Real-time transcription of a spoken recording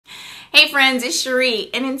Hey friends, it's Shereé,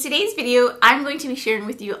 and in today's video, I'm going to be sharing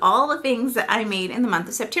with you all the things that I made in the month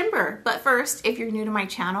of September. But first, if you're new to my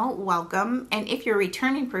channel, welcome. And if you're a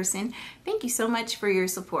returning person, thank you so much for your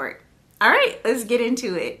support. All right, let's get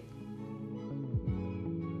into it.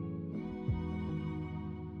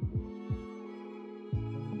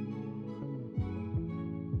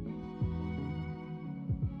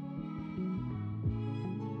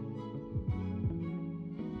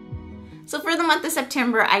 So for the month of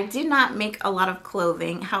September, I did not make a lot of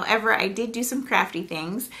clothing. However, I did do some crafty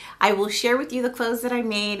things. I will share with you the clothes that I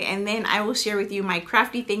made, and then I will share with you my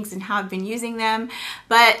crafty things and how I've been using them.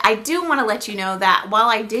 But I do want to let you know that while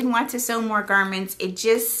I did want to sew more garments, it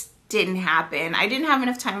just didn't happen. I didn't have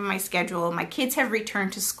enough time in my schedule. My kids have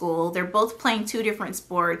returned to school. They're both playing 2 different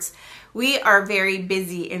sports. We are very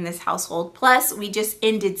busy in this household. Plus, we just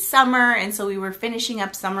ended summer, and so we were finishing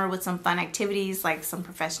up summer with some fun activities like some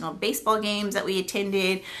professional baseball games that we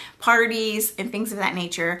attended, parties, and things of that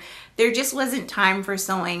nature. There just wasn't time for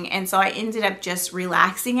sewing, and so I ended up just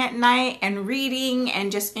relaxing at night and reading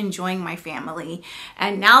and just enjoying my family.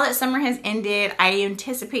 And now that summer has ended, I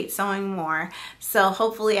anticipate sewing more. So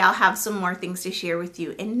hopefully I'll have some more things to share with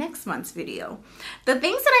you in next month's video. The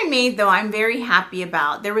things that I made, though, I'm very happy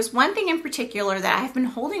about. There was one thing in particular that I have been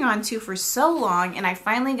holding on to for so long, and I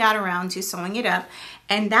finally got around to sewing it up,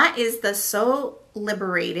 and that is the So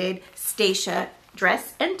Liberated Stasia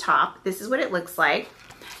dress and top. This is what it looks like,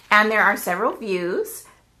 and there are several views.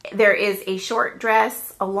 There is a short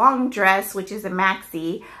dress, a long dress, which is a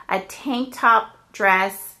maxi, a tank top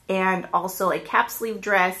dress, and also a cap sleeve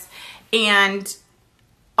dress, and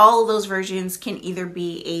all of those versions can either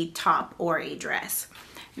be a top or a dress.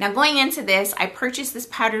 Now going into this, I purchased this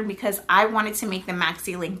pattern because I wanted to make the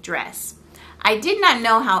maxi length dress. I did not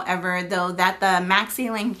know, however, though, that the maxi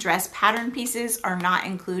length dress pattern pieces are not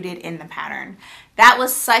included in the pattern. That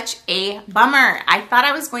was such a bummer. I thought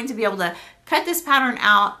I was going to be able to cut this pattern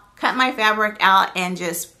out, cut my fabric out, and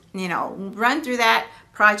just, run through that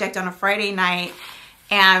project on a Friday night.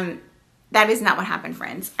 And that is not what happened,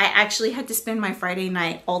 friends. I actually had to spend my Friday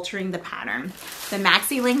night altering the pattern. The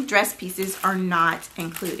maxi length dress pieces are not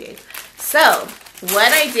included. So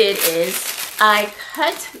what I did is I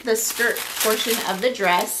cut the skirt portion of the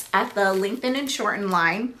dress at the lengthen and shorten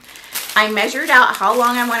line. I measured out how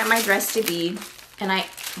long I wanted my dress to be, and I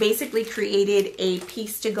basically created a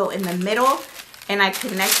piece to go in the middle, and I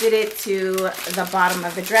connected it to the bottom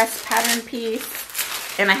of the dress pattern piece.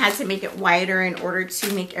 And I had to make it wider in order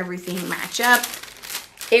to make everything match up.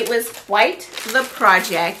 It was quite the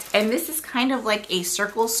project, and this is kind of like a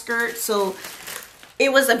circle skirt, so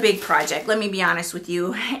it was a big project, let me be honest with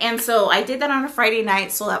you. And so I did that on a Friday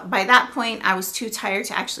night, so that by that point I was too tired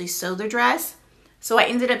to actually sew the dress, so I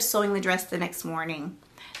ended up sewing the dress the next morning.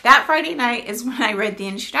 That Friday night is when I read the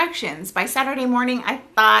instructions. By Saturday morning, I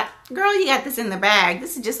thought, girl, you got this in the bag.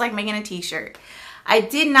 This is just like making a t-shirt. I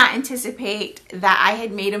did not anticipate that I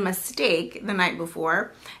had made a mistake the night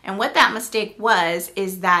before. And what that mistake was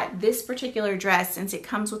is that this particular dress, since it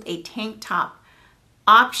comes with a tank top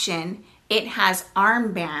option, it has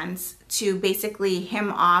armbands to basically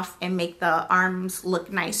hem off and make the arms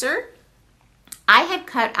look nicer. I had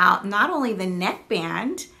cut out not only the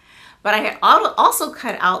neckband, but I had also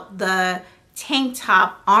cut out the tank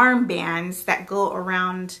top armbands that go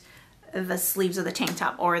around the sleeves of the tank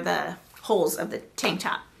top, or the holes of the tank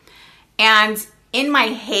top. And in my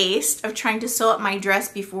haste of trying to sew up my dress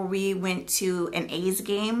before we went to an A's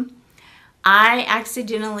game, I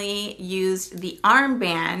accidentally used the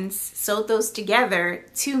armbands, sewed those together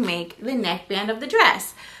to make the neckband of the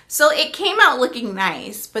dress. So it came out looking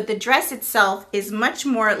nice, but the dress itself is much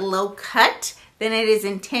more low cut than it is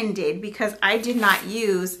intended because I did not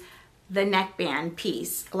use the neckband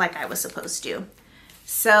piece like I was supposed to.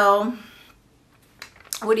 So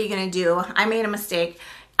what are you gonna do? I made a mistake.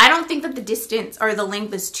 I don't think that the distance or the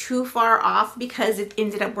length is too far off because it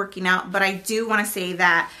ended up working out, but I do wanna say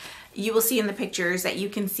that you will see in the pictures that you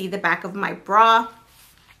can see the back of my bra.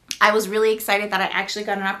 I was really excited that I actually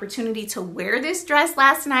got an opportunity to wear this dress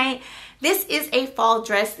last night. This is a fall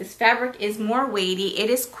dress. This fabric is more weighty.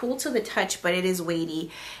 It is cool to the touch, but it is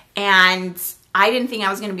weighty. And I didn't think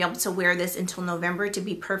I was gonna be able to wear this until November, to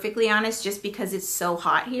be perfectly honest, just because it's so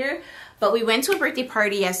hot here. But we went to a birthday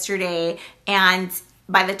party yesterday, and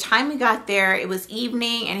by the time we got there, it was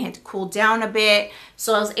evening and it had to cool down a bit.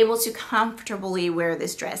 So I was able to comfortably wear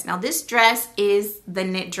this dress. Now this dress is the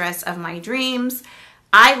knit dress of my dreams.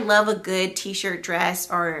 I love a good t-shirt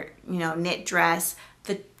dress or, knit dress.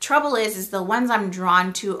 The trouble is the ones I'm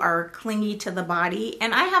drawn to are clingy to the body,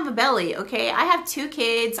 and I have a belly, okay? I have 2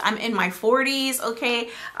 kids. I'm in my 40s, okay?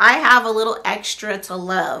 I have a little extra to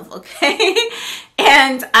love, okay?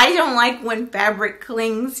 And I don't like when fabric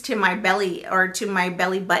clings to my belly or to my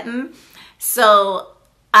belly button. So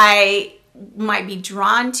I might be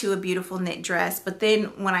drawn to a beautiful knit dress, but then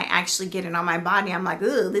when I actually get it on my body, I'm like,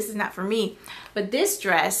 ooh, this is not for me. But this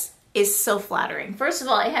dress is so flattering. First of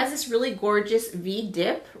all, it has this really gorgeous V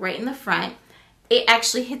dip right in the front. It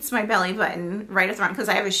actually hits my belly button right at the front because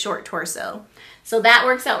I have a short torso. So that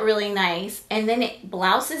works out really nice. And then it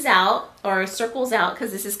blouses out or circles out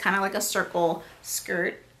because this is kind of like a circle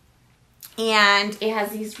skirt. And it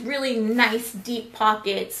has these really nice deep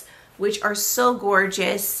pockets, which are so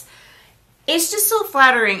gorgeous. It's just so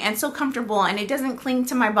flattering and so comfortable, and it doesn't cling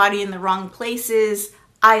to my body in the wrong places.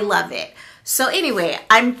 I love it. So anyway,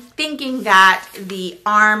 I'm thinking that the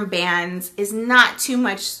arm bands is not too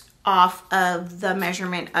much off of the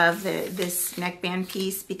measurement of this neckband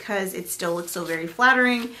piece because it still looks so very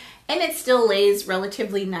flattering and it still lays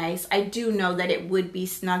relatively nice. I do know that it would be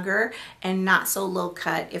snugger and not so low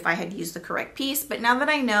cut if I had used the correct piece, but now that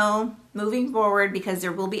I know, moving forward, because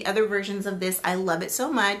there will be other versions of this, I love it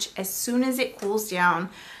so much. As soon as it cools down,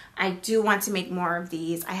 I do want to make more of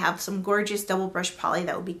these. I have some gorgeous double brush poly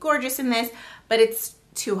that would be gorgeous in this, but it's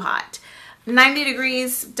too hot. 90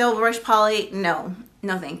 degrees double brush poly, no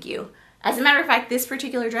thank you. As a matter of fact, this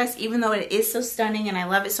particular dress, even though it is so stunning and I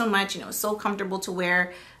love it so much and it was so comfortable to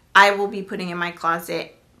wear, I will be putting in my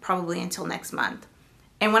closet probably until next month.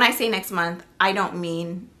 And when I say next month, I don't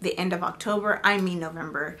mean the end of October, I mean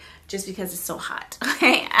November, just because it's so hot,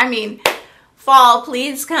 okay? I mean, fall,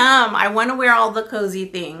 please come. I want to wear all the cozy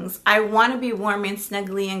things. I want to be warm and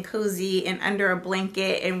snuggly and cozy and under a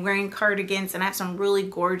blanket and wearing cardigans, and I have some really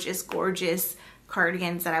gorgeous, gorgeous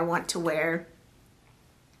cardigans that I want to wear.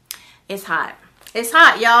 It's hot. It's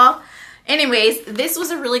hot, y'all. Anyways, this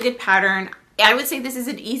was a really good pattern. I would say this is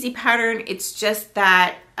an easy pattern. It's just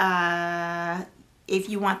that if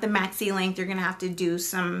you want the maxi length, you're going to have to do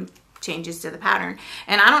some changes to the pattern.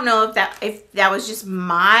 And I don't know if that was just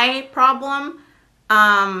my problem,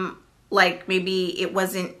 like maybe it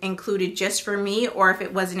wasn't included just for me, or if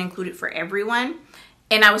it wasn't included for everyone.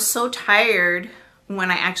 And I was so tired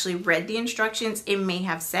when I actually read the instructions, it may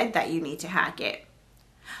have said that you need to hack it.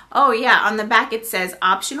 Oh yeah, on the back it says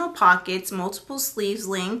optional pockets, multiple sleeves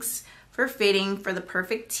links for fitting, for the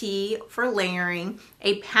perfect tee, for layering,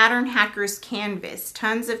 a pattern hacker's canvas,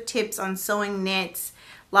 tons of tips on sewing knits,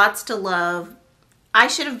 lots to love. I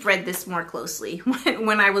should have read this more closely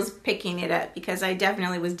when I was picking it up, because I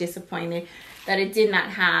definitely was disappointed that it did not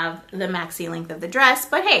have the maxi length of the dress.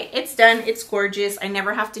 But hey, it's done. It's gorgeous. I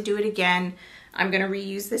never have to do it again. I'm going to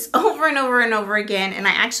reuse this over and over and over again. And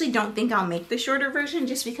I actually don't think I'll make the shorter version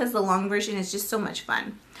just because the long version is just so much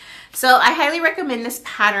fun. So I highly recommend this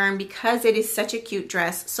pattern because it is such a cute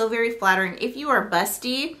dress. So very flattering. If you are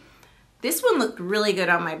busty, this one looked really good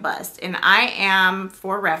on my bust, and I am,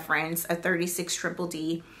 for reference, a 36 triple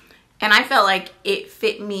D, and I felt like it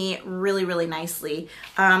fit me really, really nicely.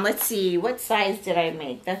 Let's see, what size did I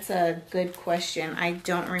make? That's a good question. I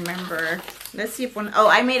don't remember. Let's see if one, oh,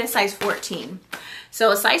 I made a size 14.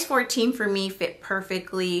 So a size 14 for me fit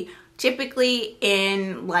perfectly. Typically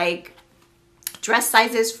in like dress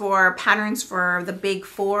sizes for patterns for the big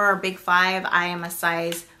 4 or big 5, I am a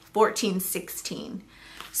size 14, 16.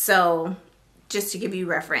 So just to give you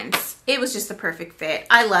reference, it was just the perfect fit.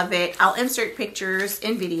 I love it. I'll insert pictures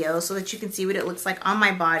and videos so that you can see what it looks like on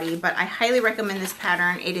my body, but I highly recommend this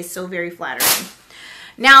pattern. It is so very flattering.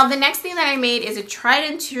 Now, the next thing that I made is a tried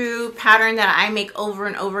and true pattern that I make over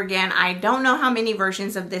and over again. I don't know how many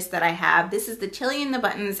versions of this that I have. This is the Tilly and the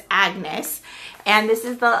Buttons Agnes, and this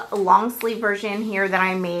is the long sleeve version here that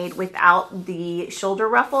I made without the shoulder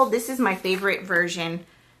ruffle. This is my favorite version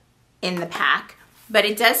in the pack. But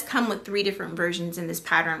it does come with 3 different versions in this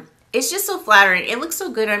pattern. It's just so flattering. It looks so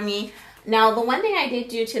good on me. Now, the one thing I did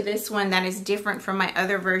do to this one that is different from my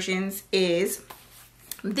other versions is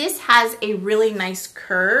this has a really nice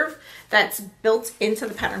curve that's built into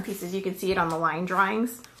the pattern pieces. You can see it on the line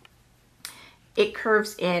drawings. It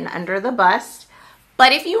curves in under the bust.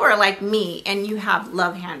 But if you are like me and you have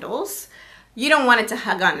love handles, you don't want it to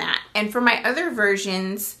hug on that. And for my other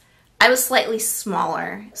versions, I was slightly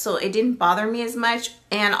smaller, so it didn't bother me as much.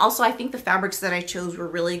 And also, I think the fabrics that I chose were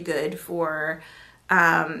really good for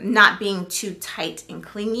not being too tight and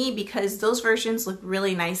clingy, because those versions look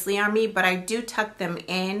really nicely on me, but I do tuck them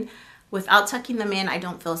in. Without tucking them in, I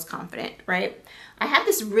don't feel as confident, right? I have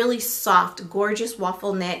this really soft, gorgeous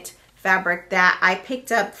waffle knit fabric that I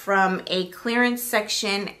picked up from a clearance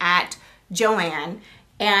section at Joann.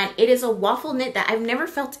 And it is a waffle knit that I've never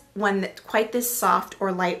felt one that's quite this soft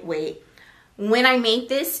or lightweight. When I made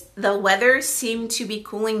this, the weather seemed to be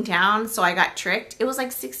cooling down, so I got tricked. It was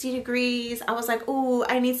like 60 degrees. I was like, ooh,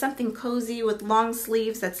 I need something cozy with long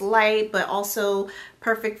sleeves that's light, but also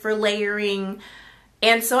perfect for layering.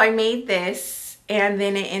 And so I made this, and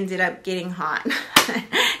then it ended up getting hot.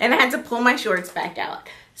 And I had to pull my shorts back out.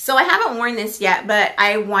 So I haven't worn this yet, but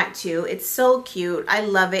I want to. It's so cute. I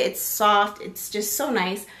love it. It's soft. It's just so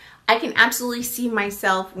nice. I can absolutely see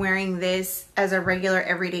myself wearing this as a regular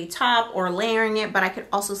everyday top or layering it, but I could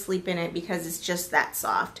also sleep in it because it's just that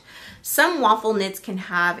soft. Some waffle knits can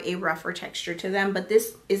have a rougher texture to them, but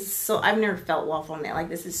this is so, I've never felt waffle knit. Like,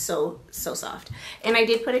 this is so soft. And I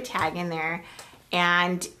did put a tag in there,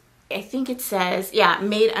 and I think it says, yeah,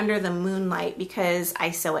 made under the moonlight, because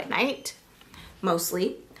I sew at night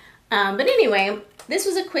mostly. But anyway, this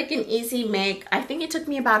was a quick and easy make. I think it took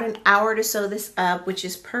me about an hour to sew this up, which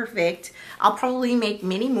is perfect. I'll probably make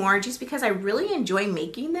many more just because I really enjoy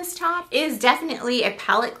making this top. It is definitely a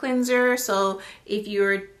palette cleanser, so if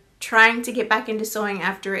you're trying to get back into sewing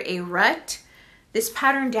after a rut, this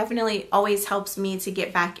pattern definitely always helps me to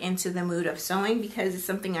get back into the mood of sewing because it's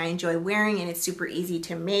something I enjoy wearing and it's super easy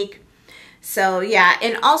to make. So yeah,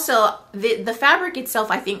 and also the fabric itself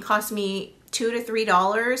I think cost me $2 to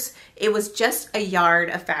 $3. It was just a yard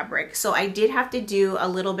of fabric, so I did have to do a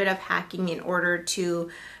little bit of hacking in order to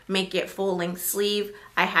make it full length sleeve.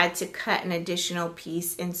 I had to cut an additional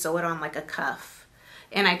piece and sew it on like a cuff,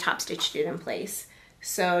 and I top stitched it in place.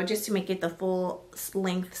 So just to make it the full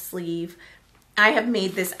length sleeve. I have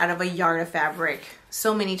made this out of a yard of fabric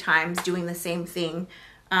so many times doing the same thing.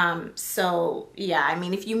 So yeah, I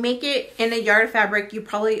mean, if you make it in a yard of fabric, you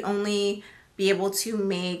probably only be able to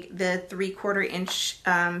make the 3/4 inch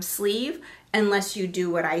sleeve unless you do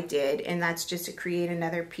what I did, and that's just to create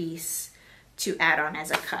another piece to add on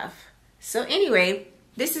as a cuff. So anyway,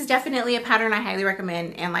 this is definitely a pattern I highly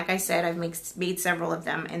recommend, and like I said, I've made several of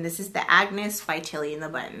them, and this is the Agnes by Tilly and the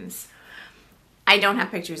Buttons. I don't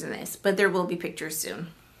have pictures in this, but there will be pictures soon.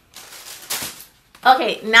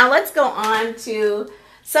 Okay, now let's go on to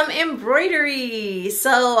some embroidery.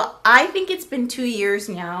 So I think it's been 2 years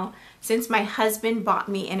now since my husband bought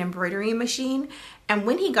me an embroidery machine, and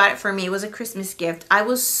when he got it for me, it was a Christmas gift. I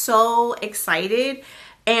was so excited,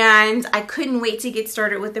 and I couldn't wait to get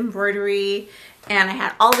started with embroidery, and I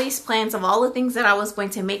had all these plans of all the things that I was going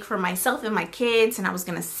to make for myself and my kids, and I was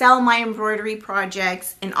going to sell my embroidery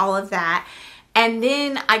projects and all of that. And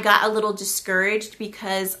then I got a little discouraged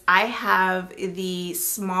because I have the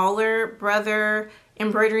smaller brother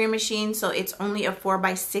embroidery machine, so it's only a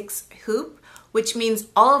 4x6 hoop, which means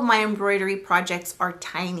all of my embroidery projects are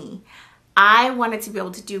tiny. I wanted to be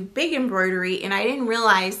able to do big embroidery, and I didn't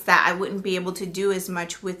realize that I wouldn't be able to do as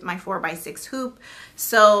much with my 4x6 hoop.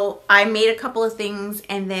 So I made a couple of things,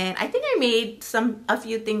 and then I think I made a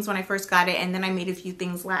few things when I first got it, and then I made a few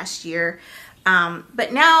things last year.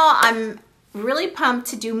 But now I'm really pumped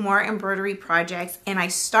to do more embroidery projects, and I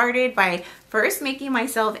started by first making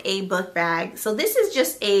myself a book bag. So this is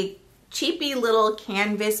just a cheapy little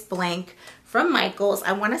canvas blank from Michael's.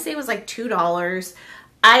 I want to say it was like $2.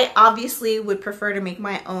 I obviously would prefer to make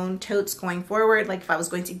my own totes going forward, like if I was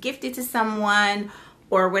going to gift it to someone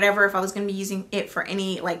or whatever, if I was going to be using it for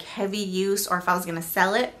any like heavy use, or if I was going to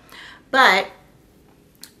sell it. But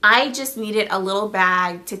I just needed a little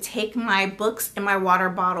bag to take my books and my water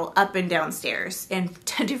bottle up and downstairs and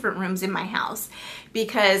to different rooms in my house,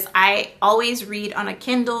 because I always read on a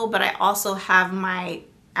Kindle, but I also have my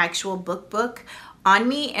actual book on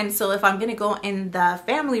me. And so if I'm going to go in the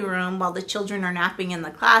family room while the children are napping in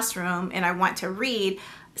the classroom and I want to read,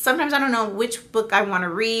 sometimes I don't know which book I want to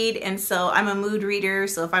read, and so I'm a mood reader,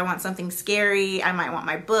 so if I want something scary, I might want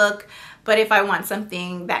my book. But if I want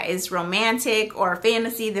something that is romantic or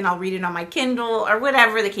fantasy, then I'll read it on my Kindle, or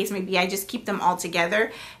whatever the case may be. I just keep them all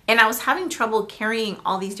together. And I was having trouble carrying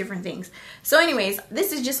all these different things. So anyways,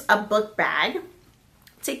 this is just a book bag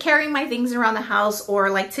to carry my things around the house.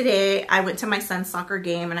 Or like today, I went to my son's soccer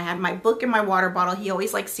game and I had my book and my water bottle. He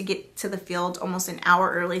always likes to get to the field almost an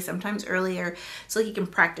hour early, sometimes earlier, so he can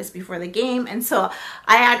practice before the game. And so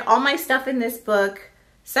I had all my stuff in this book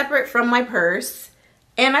separate from my purse.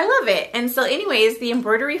 And I love it. And so anyways, the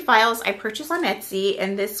embroidery files I purchased on Etsy,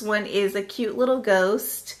 and this one is a cute little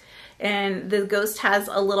ghost. And the ghost has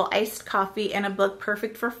a little iced coffee and a book,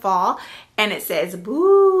 perfect for fall. And it says,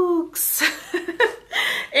 books.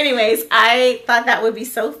 Anyways, I thought that would be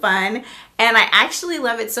so fun. And I actually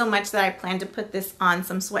love it so much that I plan to put this on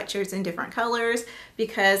some sweatshirts in different colors,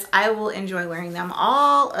 because I will enjoy wearing them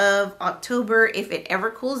all of October if it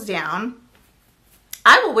ever cools down.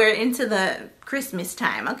 I will wear it into the Christmas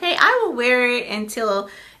time, okay? I will wear it until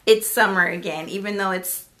it's summer again, even though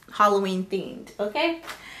it's Halloween themed, okay?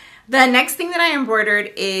 The next thing that I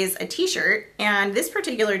embroidered is a t-shirt, and this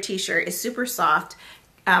particular t-shirt is super soft.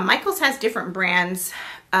 Michaels has different brands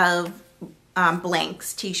of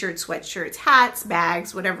blanks, t-shirts, sweatshirts, hats,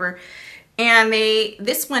 bags, whatever. And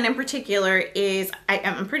this one in particular is,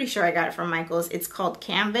 I'm pretty sure I got it from Michaels. It's called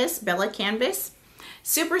Canvas, Bella Canvas.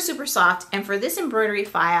 Super, super soft. And for this embroidery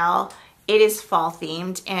file, it is fall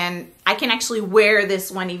themed, and I can actually wear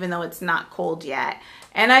this one even though it's not cold yet.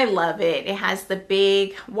 And I love it. It has the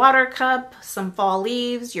big water cup, some fall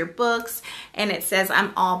leaves, your books, and it says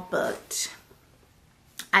I'm all booked.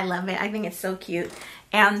 I love it. I think it's so cute.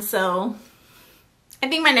 And so I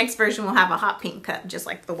think my next version will have a hot pink cup, just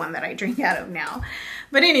like the one that I drink out of now.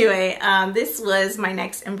 But anyway, this was my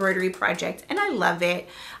next embroidery project, and I love it.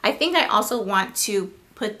 I think I also want to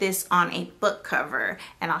put this on a book cover,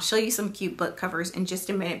 and I'll show you some cute book covers in just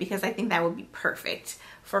a minute because I think that would be perfect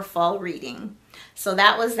for fall reading. So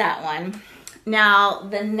that was that one. Now,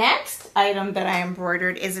 the next item that I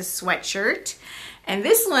embroidered is a sweatshirt. And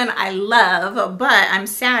this one I love, but I'm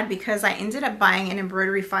sad because I ended up buying an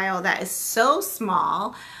embroidery file that is so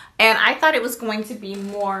small. And I thought it was going to be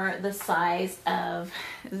more the size of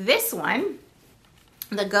this one,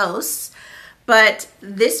 the ghosts. But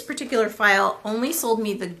this particular file only sold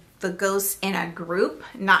me the ghosts in a group,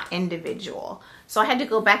 not individual. So I had to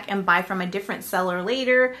go back and buy from a different seller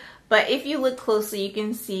later. But if you look closely, you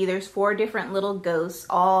can see there's 4 different little ghosts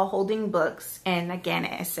all holding books. And again,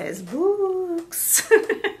 it says books.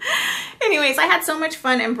 Anyways, I had so much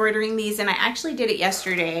fun embroidering these, and I actually did it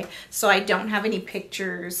yesterday. So I don't have any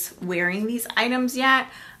pictures wearing these items yet.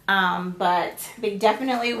 But they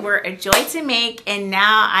definitely were a joy to make. And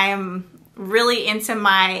now I am really into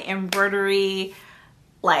my embroidery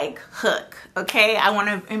like hook, okay? I want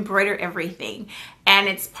to embroider everything. And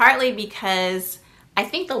it's partly because I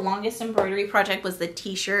think the longest embroidery project was the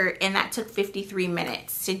t-shirt, and that took 53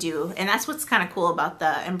 minutes to do. And that's what's kind of cool about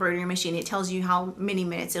the embroidery machine. It tells you how many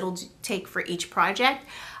minutes it'll take for each project.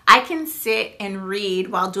 I can sit and read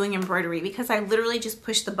while doing embroidery because I literally just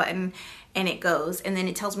push the button and it goes, and then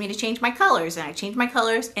it tells me to change my colors, and I change my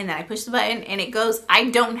colors, and then I push the button and it goes. I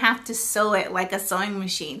don't have to sew it like a sewing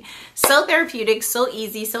machine. So therapeutic, so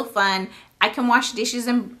easy, so fun. I can wash dishes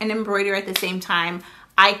and embroider at the same time.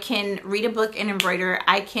 I can read a book and embroider.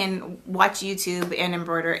 I can watch YouTube and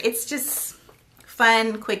embroider. It's just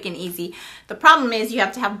fun, quick, and easy. The problem is you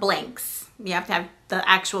have to have blanks. You have to have the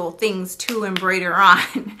actual things to embroider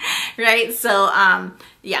on, right? So,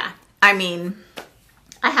 yeah, I mean,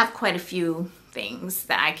 I have quite a few things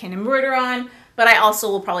that I can embroider on, but I also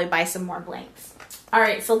will probably buy some more blanks. All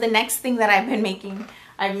right, so the next thing that I've been making,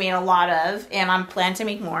 I've made a lot of, and I'm planning to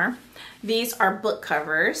make more. These are book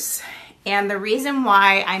covers. And the reason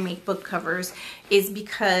why I make book covers is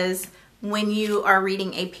because when you are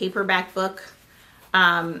reading a paperback book,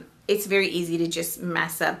 it's very easy to just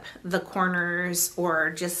mess up the corners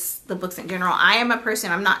or just the books in general. I am a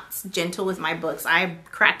person, I'm not gentle with my books. I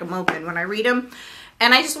crack them open when I read them,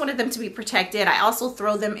 and I just wanted them to be protected. I also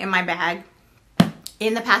throw them in my bag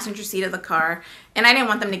in the passenger seat of the car, and I didn't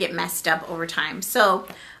want them to get messed up over time. So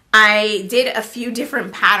I did a few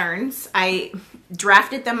different patterns. I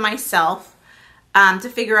drafted them myself to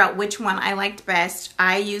figure out which one I liked best.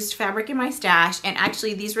 I used fabric in my stash, and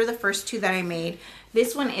actually these were the first 2 that I made.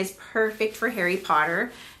 This one is perfect for Harry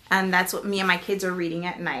Potter, and that's what me and my kids are reading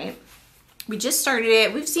at night. We just started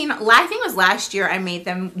it. We've seen, I think it was last year I made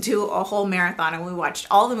them do a whole marathon, and we watched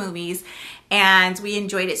all the movies, and we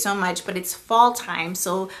enjoyed it so much. But it's fall time,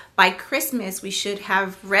 so by Christmas we should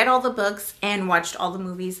have read all the books and watched all the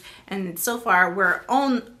movies. And so far we're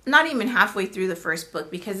not even halfway through the first book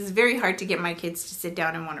because it's very hard to get my kids to sit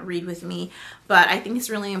down and want to read with me. But I think it's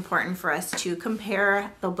really important for us to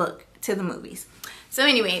compare the book to the movies. So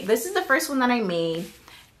anyway, this is the first one that I made,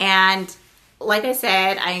 and like I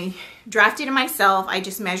said, I drafted it myself. I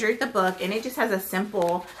just measured the book, and it just has a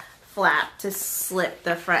simple flap to slip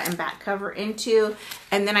the front and back cover into.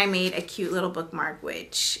 And then I made a cute little bookmark,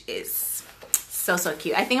 which is so, so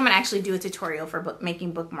cute. I think I'm gonna actually do a tutorial for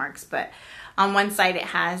making bookmarks, but on one side it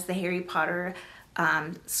has the Harry Potter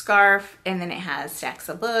scarf, and then it has stacks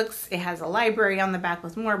of books. It has a library on the back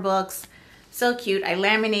with more books. So cute. I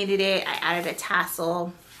laminated it. I added a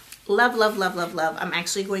tassel. Love, love, love, love, love. I'm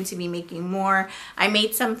actually going to be making more. I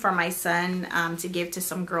made some for my son to give to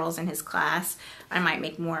some girls in his class. I might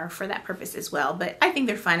make more for that purpose as well, but I think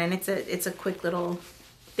they're fun, and it's a quick little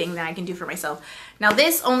thing that I can do for myself. Now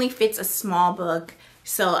this only fits a small book,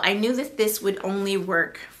 So I knew that this would only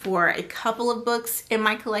work for a couple of books in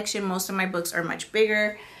my collection. Most of my books are much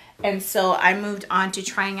bigger. And so I moved on to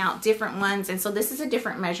trying out different ones. And so this is a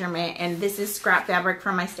different measurement, and this is scrap fabric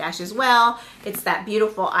from my stash as well. It's that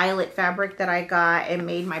beautiful eyelet fabric that I got and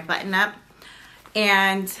made my button up.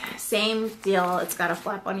 And same deal, it's got a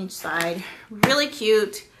flap on each side. Really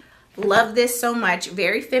cute. Love this so much.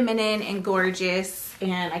 Very feminine and gorgeous.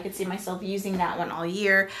 And I could see myself using that one all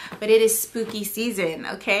year. But it is spooky season,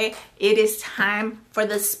 okay? It is time for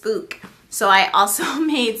the spook. So I also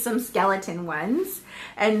made some skeleton ones.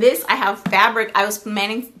 And this, I have fabric. I was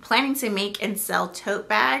planning to make and sell tote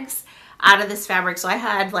bags out of this fabric. So I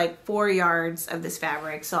had like 4 yards of this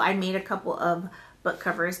fabric. So I made a couple of book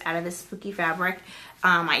covers out of this spooky fabric.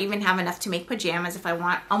 I even have enough to make pajamas if I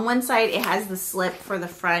want. On one side, it has the slip for the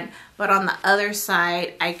front, but on the other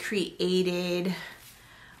side, I created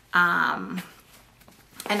an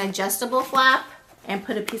adjustable flap and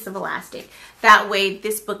put a piece of elastic. That way,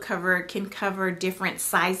 this book cover can cover different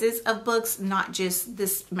sizes of books, not just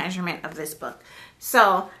this measurement of this book.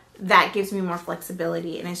 So that gives me more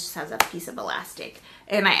flexibility, and it just has a piece of elastic.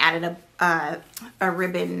 And I added a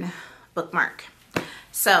ribbon bookmark.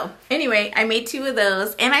 So anyway, I made 2 of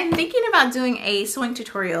those, and I'm thinking about doing a sewing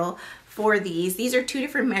tutorial for these. These are 2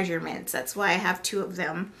 different measurements. That's why I have 2 of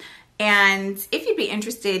them. And if you'd be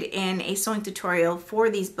interested in a sewing tutorial for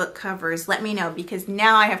these book covers, let me know, because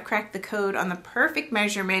now I have cracked the code on the perfect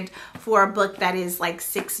measurement for a book that is like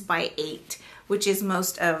 6 by 8, which is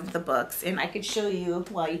most of the books. And I could show you,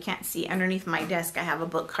 well, you can't see, underneath my desk I have a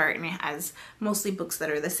book cart, and it has mostly books that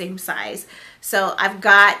are the same size. So I've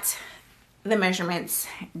got the measurements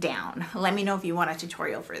down. Let me know if you want a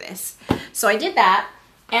tutorial for this. So I did that.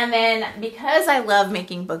 And then because I love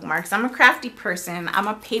making bookmarks, I'm a crafty person, I'm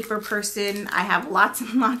a paper person, I have lots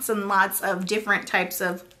and lots and lots of different types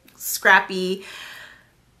of scrappy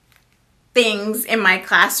things in my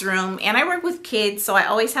classroom, and I work with kids, so I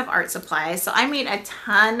always have art supplies. So I made a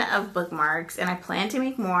ton of bookmarks, and I plan to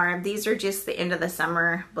make more. These are just the end of the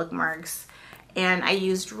summer bookmarks, and I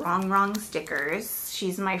used Wrong stickers.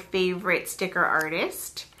 She's my favorite sticker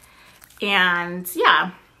artist. And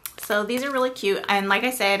yeah, so these are really cute. And like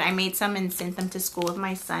I said, I made some and sent them to school with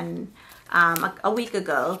my son a week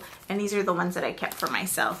ago. And these are the ones that I kept for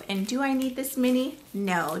myself. And do I need this many?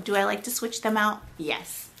 No. Do I like to switch them out?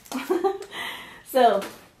 Yes. So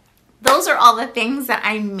those are all the things that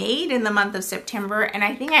I made in the month of September. And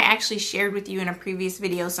I think I actually shared with you in a previous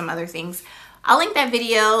video some other things. I'll link that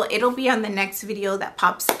video. It'll be on the next video that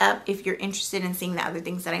pops up if you're interested in seeing the other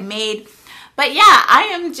things that I made. But yeah,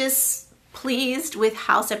 I am just pleased with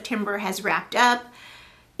how September has wrapped up.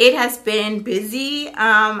 It has been busy.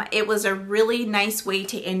 It was a really nice way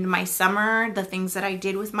to end my summer, the things that I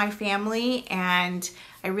did with my family, and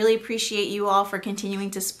I really appreciate you all for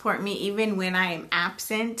continuing to support me even when I am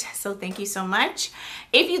absent. So thank you so much.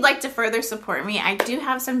 If you'd like to further support me, I do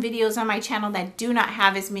have some videos on my channel that do not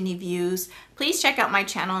have as many views. Please check out my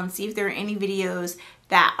channel and see if there are any videos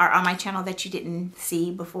that are on my channel that you didn't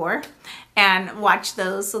see before, and watch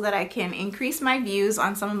those so that I can increase my views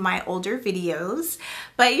on some of my older videos.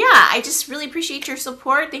 But yeah, I just really appreciate your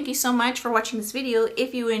support. Thank you so much for watching this video.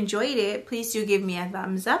 If you enjoyed it, please do give me a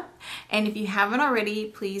thumbs up. And if you haven't already,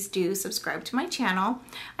 please do subscribe to my channel.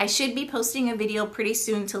 I should be posting a video pretty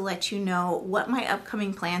soon to let you know what my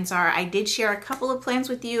upcoming plans are. I did share a couple of plans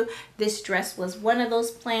with you. This dress was one of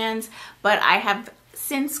those plans, but I have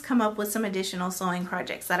since come up with some additional sewing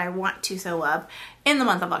projects that I want to sew up in the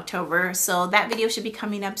month of October, so that video should be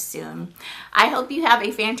coming up soon. I hope you have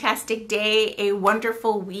a fantastic day, a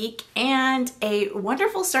wonderful week, and a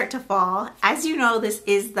wonderful start to fall. As you know, this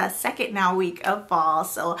is the second now week of fall,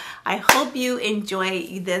 so I hope you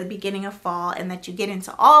enjoy the beginning of fall and that you get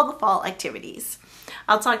into all the fall activities.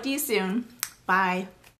 I'll talk to you soon. Bye.